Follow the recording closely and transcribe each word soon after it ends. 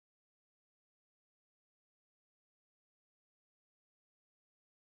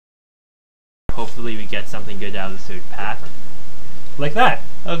hopefully we get something good out of the third pack. Like that.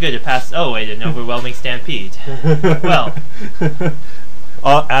 Oh good, it passed. Oh wait, an overwhelming stampede. Well.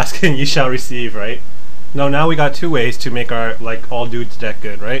 Ask and you shall receive, right? No, now we got two ways to make our like all dudes deck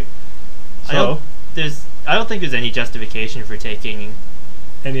good, right? So I don't think there's any justification for taking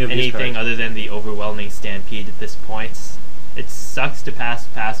anything other than the overwhelming stampede at this point. It sucks to pass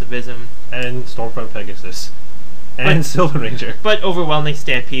pacifism and Stormfront Pegasus and Sylvan Ranger. But overwhelming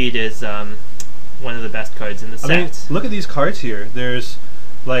stampede is one of the best cards in the set. I mean, look at these cards here. There's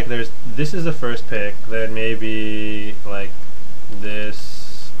this is the first pick, then maybe like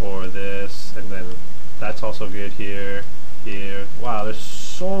this or this, and then that's also good here. Wow, there's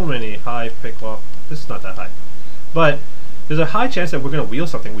so many high pick. Well, this is not that high, but there's a high chance that we're gonna wheel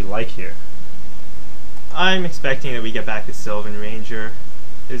something we like here. I'm expecting that we get back to Sylvan Ranger.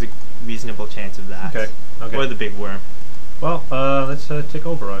 There's a reasonable chance of that. Okay. Or the Big Worm. Well, let's take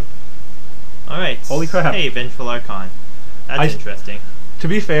Oberon. Alright. Holy crap. Hey, Vengeful Archon. That's interesting. To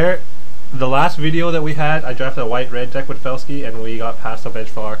be fair, the last video that we had, I drafted a white-red deck with Felsky, and we got past the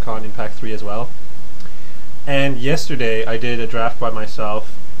Vengeful Archon in Pack 3 as well. And yesterday, I did a draft by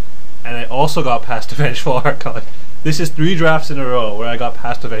myself, and I also got past the Vengeful Archon. This is 3 drafts in a row where I got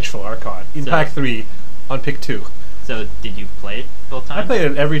past the Vengeful Archon in Pack 3 on pick 2. So, did you play it both times? I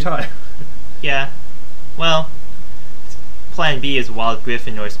played it every time. Yeah. Well, Plan B is Wild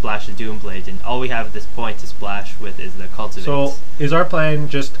Griffin or Splash the Doomblade, and all we have at this point to splash with is the Cultivate. So, is our plan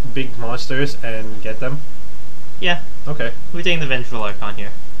just big monsters and get them? Yeah. Okay. We're taking the Vengeful Archon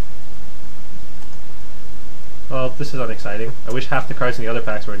here. Well, this is unexciting. I wish half the cards in the other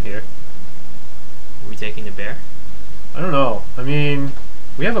packs were in here. Are we taking the bear? I don't know. I mean,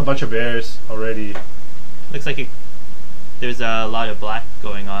 we have a bunch of bears already. Looks like there's a lot of black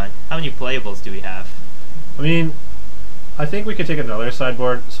going on. How many playables do we have? I mean, I think we could take another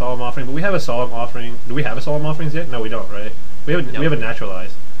sideboard Solemn Offering, but we have a Solemn Offering. Do we have a Solemn Offerings yet? No, we don't, right? We have a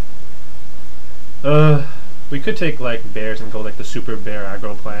Naturalize. We could take like bears and go like the super bear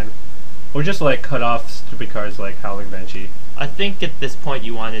aggro plan. Or just like cut off stupid cards like Howling Banshee. I think at this point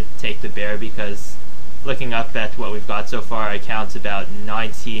you want to take the bear because looking up at what we've got so far, I count about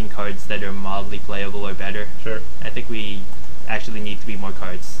 19 cards that are mildly playable or better. Sure. I think we actually need 3 more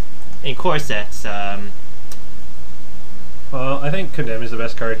cards. In core sets, well, I think Condemn is the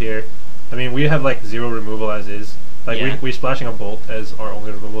best card here. I mean, we have like 0 removal as is. Like we're splashing a Bolt as our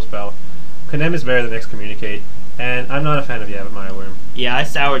only removal spell. Condemn is better than Excommunicate, and I'm not a fan of Yavimaya Worm. Yeah, I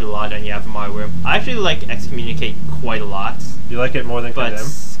soured a lot on Yavimaya Worm. I actually like Excommunicate quite a lot. You like it more than Condemn?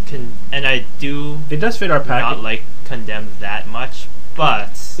 And I do. It does fit our pack. Not like Condemn that much,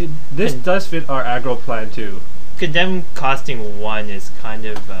 but this does fit our aggro plan too. Condemn costing 1 is kind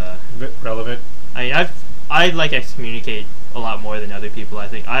of relevant. I mean, I like Excommunicate a lot more than other people. I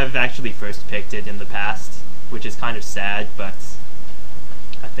think I've actually first picked it in the past, which is kind of sad, but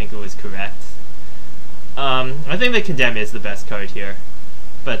I think it was correct. I think that Condemn is the best card here,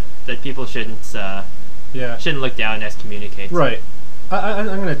 but that people shouldn't look down on Excommunicate. Right. I'm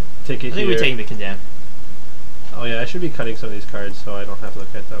gonna take it. I think we're taking the Condemn. Oh yeah, I should be cutting some of these cards so I don't have to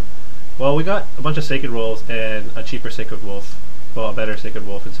look at them. Well, we got a bunch of Sacred Wolves and a cheaper Sacred Wolf. Well, a better Sacred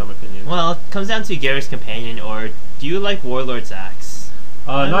Wolf in some opinions. Well, it comes down to Garrus Companion, or do you like Warlord's Axe?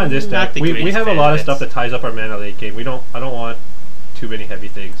 Not in this deck. We have a lot of stuff that ties up our mana late game. I don't want too many heavy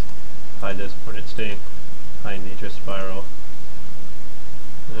things. High Hornet Sting, High Nature Spiral.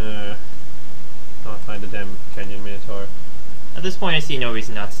 I'll find the damn Canyon Minotaur. At this point, I see no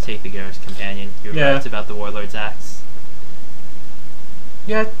reason not to take the Garrus Companion. You're right about the Warlord's Axe.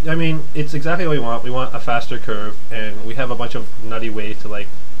 Yeah, I mean, it's exactly what we want. We want a faster curve, and we have a bunch of nutty ways to like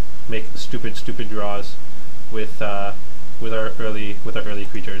make stupid draws with our early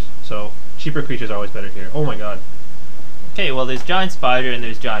creatures. So cheaper creatures are always better here. Oh my god. Okay, well there's Giant Spider and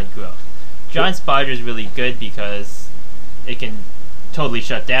there's Giant Growth. Giant Spider is really good because it can totally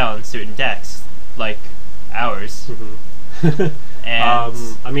shut down certain decks, like ours.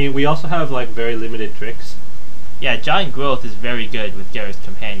 And I mean, we also have like very limited tricks. Yeah, Giant Growth is very good with Garrus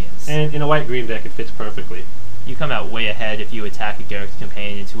Companions. And in a white-green deck, it fits perfectly. You come out way ahead if you attack a Garrus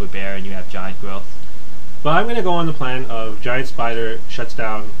Companion into a bear and you have Giant Growth. But I'm going to go on the plan of Giant Spider shuts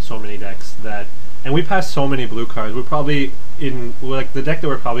down so many decks that... And we pass so many blue cards. We're probably in... Like, the deck that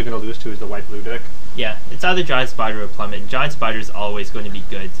we're probably going to lose to is the white-blue deck. Yeah, it's either Giant Spider or Plummet, and Giant Spider is always going to be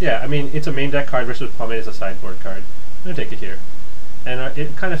good. Yeah, I mean, it's a main deck card versus Plummet is a sideboard card. I'm going to take it here. And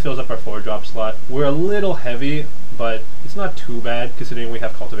it kind of fills up our 4-drop slot. We're a little heavy, but it's not too bad considering we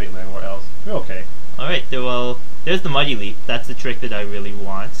have Cultivate Land War Elves. We're okay. Alright, well, there's the Muddy Leap. That's the trick that I really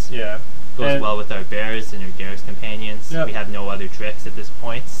want. Yeah. Goes well with our bears and our Garrus Companions. Yep. We have no other tricks at this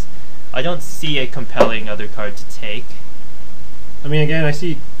point. I don't see a compelling other card to take. I mean, again, I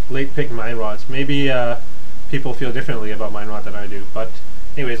see late pick Mind Rods. Maybe people feel differently about Mind Rod than I do. But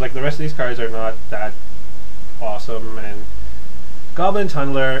anyways, like the rest of these cards are not that awesome, and Goblin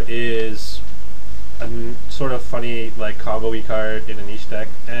Tunneler is a sort of funny like combo-y card in a niche deck,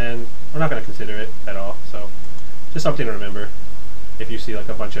 and we're not going to consider it at all. So just something to remember if you see like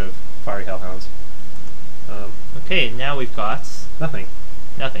a bunch of Fiery Hellhounds. Okay, now we've got Nothing.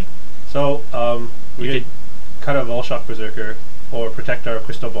 nothing. So we could cut a Volshock Berserker or protect our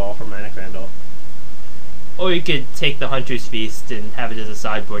Crystal Ball from Manic Vandal. Or you could take the Hunter's Feast and have it as a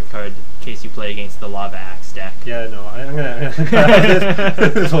sideboard card in case you play against the Lava Axe deck. Yeah, no, I'm gonna cut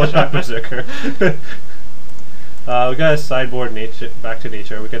this Volshock Berserker. We got a sideboard back to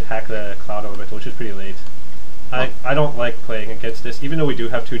nature. We could hack the Cloud Elemental, which is pretty late. I don't like playing against this, even though we do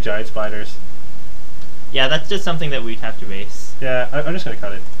have 2 Giant Spiders. Yeah, that's just something that we'd have to race. Yeah, I'm just gonna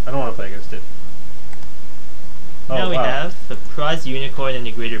cut it. I don't want to play against it. Now we have the Prized Unicorn and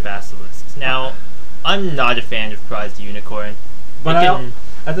the Greater Basilisk. Now, I'm not a fan of Prized Unicorn. But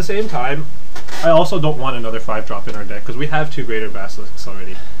at the same time, I also don't want another 5-drop in our deck, because we have 2 Greater Basilisks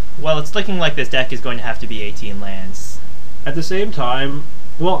already. Well, it's looking like this deck is going to have to be 18 lands. At the same time,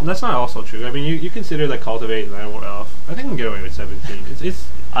 well, that's not also true. I mean, you consider like Cultivate and Land War Elf. I think we can get away with 17. It's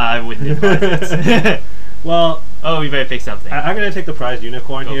I wouldn't advise it. Well, oh, we better pick something. I'm going to take the Prized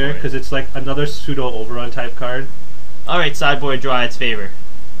Unicorn here, because it's like another pseudo-overrun type card. Alright, sideboard, draw its favor.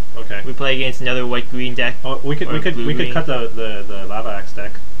 Okay. We play against another white-green deck. Oh, we could cut the Lava Axe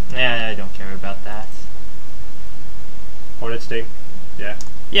deck. Yeah, I don't care about that. Hornet Sting. Yeah.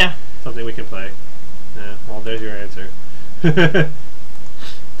 Yeah. Something we can play. Yeah, well, there's your answer.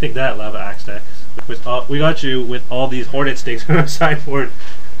 Take that, Lava Axe deck. We got you with all these Hornet Stings on our sideboard.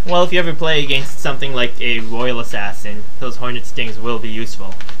 Well, if you ever play against something like a Royal Assassin, those Hornet Stings will be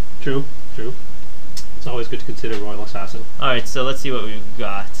useful. True, true. It's always good to consider Royal Assassin. Alright, so let's see what we've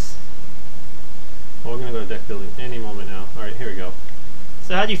got. Well, we're going to go to deck building any moment now. Alright, here we go.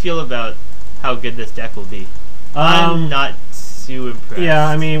 So how do you feel about how good this deck will be? I'm not too impressed. Yeah,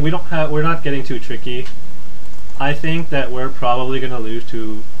 I mean, we're not getting too tricky. I think that we're probably going to lose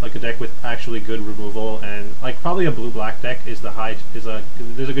to like a deck with actually good removal, and like probably a blue-black deck is there's a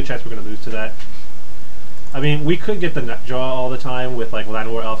good chance we're going to lose to that. I mean, we could get the nut draw all the time with like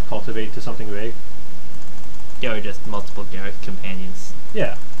Land War Elf Cultivate to something big. Yeah, or just multiple Gareth companions.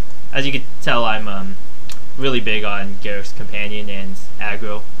 Yeah. As you could tell, I'm really big on Gareth's companion and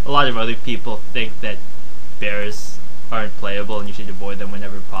aggro. A lot of other people think that bears aren't playable and you should avoid them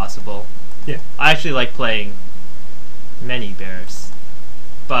whenever possible. Yeah. I actually like playing many bears,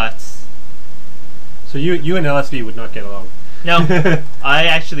 but so you and LSV would not get along. No, I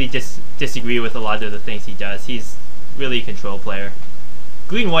actually disagree with a lot of the things he does. He's really a control player.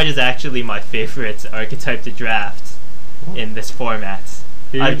 Green-white is actually my favorite archetype to draft in this format.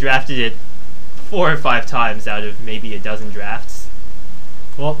 I've drafted it 4 or 5 times out of maybe a dozen drafts.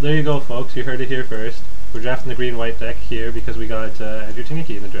 Well, there you go, folks. You heard it here first. We're drafting the green-white deck here because we got Andrew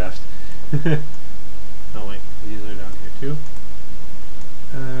Ting-A-Kee in the draft. Oh wait, these are down here too.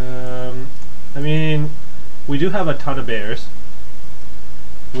 I mean, we do have a ton of bears.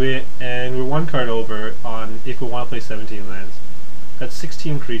 We're 1 card over on if we want to play 17 lands. That's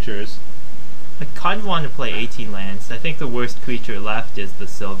 16 creatures. I kind of want to play 18 lands. I think the worst creature left is the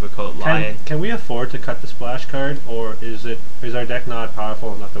Silvercoat Lion. Can we afford to cut the splash card, or is our deck not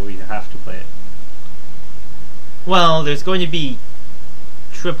powerful enough that we have to play it? Well, there's going to be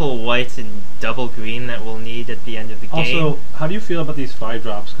triple white and double green that we'll need at the end of the game. Also, how do you feel about these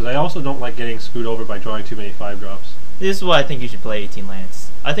 5-drops? Because I also don't like getting screwed over by drawing too many 5-drops. This is why I think you should play 18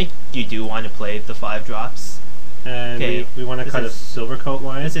 lands. I think you do want to play the 5-drops. And we want to cut a Silvercoat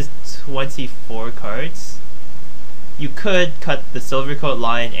Lion. This is 24 cards. You could cut the Silvercoat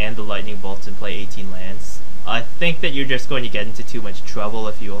Lion and the Lightning Bolt and play 18 lands. I think that you're just going to get into too much trouble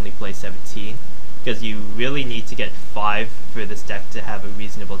if you only play 17. Because you really need to get 5 for this deck to have a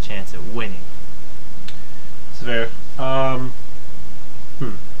reasonable chance at winning. It's fair.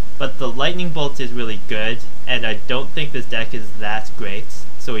 But the Lightning Bolt is really good, and I don't think this deck is that great,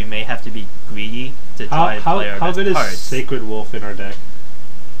 so we may have to be greedy to try and play our best cards. How good is Sacred Wolf in our deck?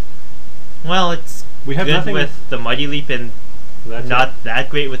 Well, it's good with the Mighty Leap and not that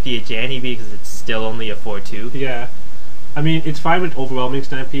great with the Ajani because it's still only a 4/2. Yeah. I mean, it's fine with Overwhelming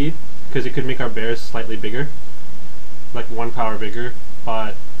Stampede, because it could make our bears slightly bigger. Like 1 power bigger.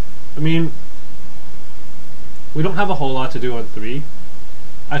 But, I mean, we don't have a whole lot to do on 3.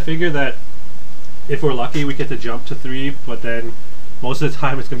 I figure that if we're lucky, we get to jump to 3, but then most of the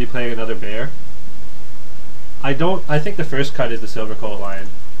time it's going to be playing another bear. I think the first cut is the Silvercoat Lion.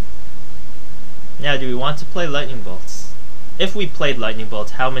 Now, do we want to play lightning bolts? If we played lightning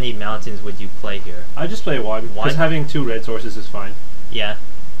bolts, how many mountains would you play here? I just play one because having 2 red sources is fine. Yeah.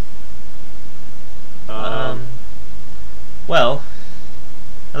 Well,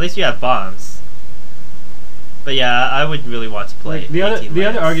 at least you have bombs. But yeah, I would really want to play the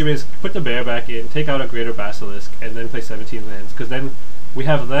other argument is put the bear back in, take out a greater basilisk, and then play 17 lands because then we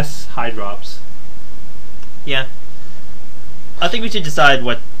have less high drops. Yeah. I think we should decide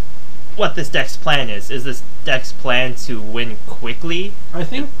what this deck's plan is. Is this deck's plan to win quickly? I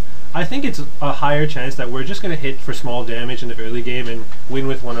think it's a higher chance that we're just going to hit for small damage in the early game and win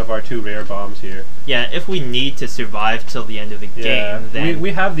with one of our 2 rare bombs here. Yeah, if we need to survive till the end of the game, then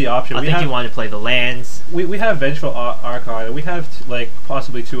we have the option. I think you want to play the lands. We have Vengeful Archon, and we have like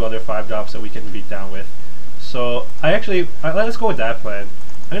possibly 2 other 5-drops that we can beat down with. So let's go with that plan.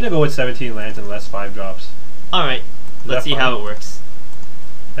 I'm going to go with 17 lands and less 5-drops. Alright, let's see how it works.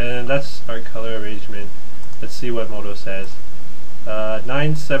 And that's our color arrangement. Let's see what Moto says.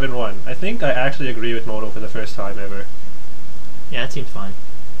 971. I think I actually agree with Moto for the first time ever. Yeah, that seems fine.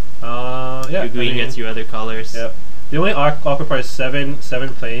 Yeah. Green gets your other colors. Yep. The only arc requires 7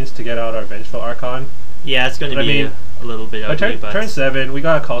 planes to get out our Vengeful Archon. Yeah, it's going to be a little bit ugly, but turn 7, we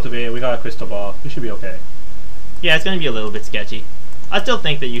got a Cultivate and we got a Crystal Ball. We should be okay. Yeah, it's going to be a little bit sketchy. I still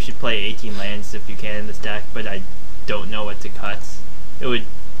think that you should play 18 lands if you can in this deck, but I don't know what to cut. It would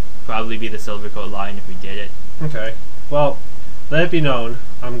probably be the Silvercoat line if we did it. Okay. Well, let it be known,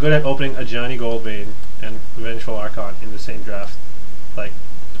 I'm good at opening a Johnny Goldbane and Vengeful Archon in the same draft, like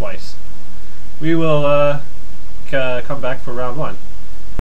twice. We will come back for round 1.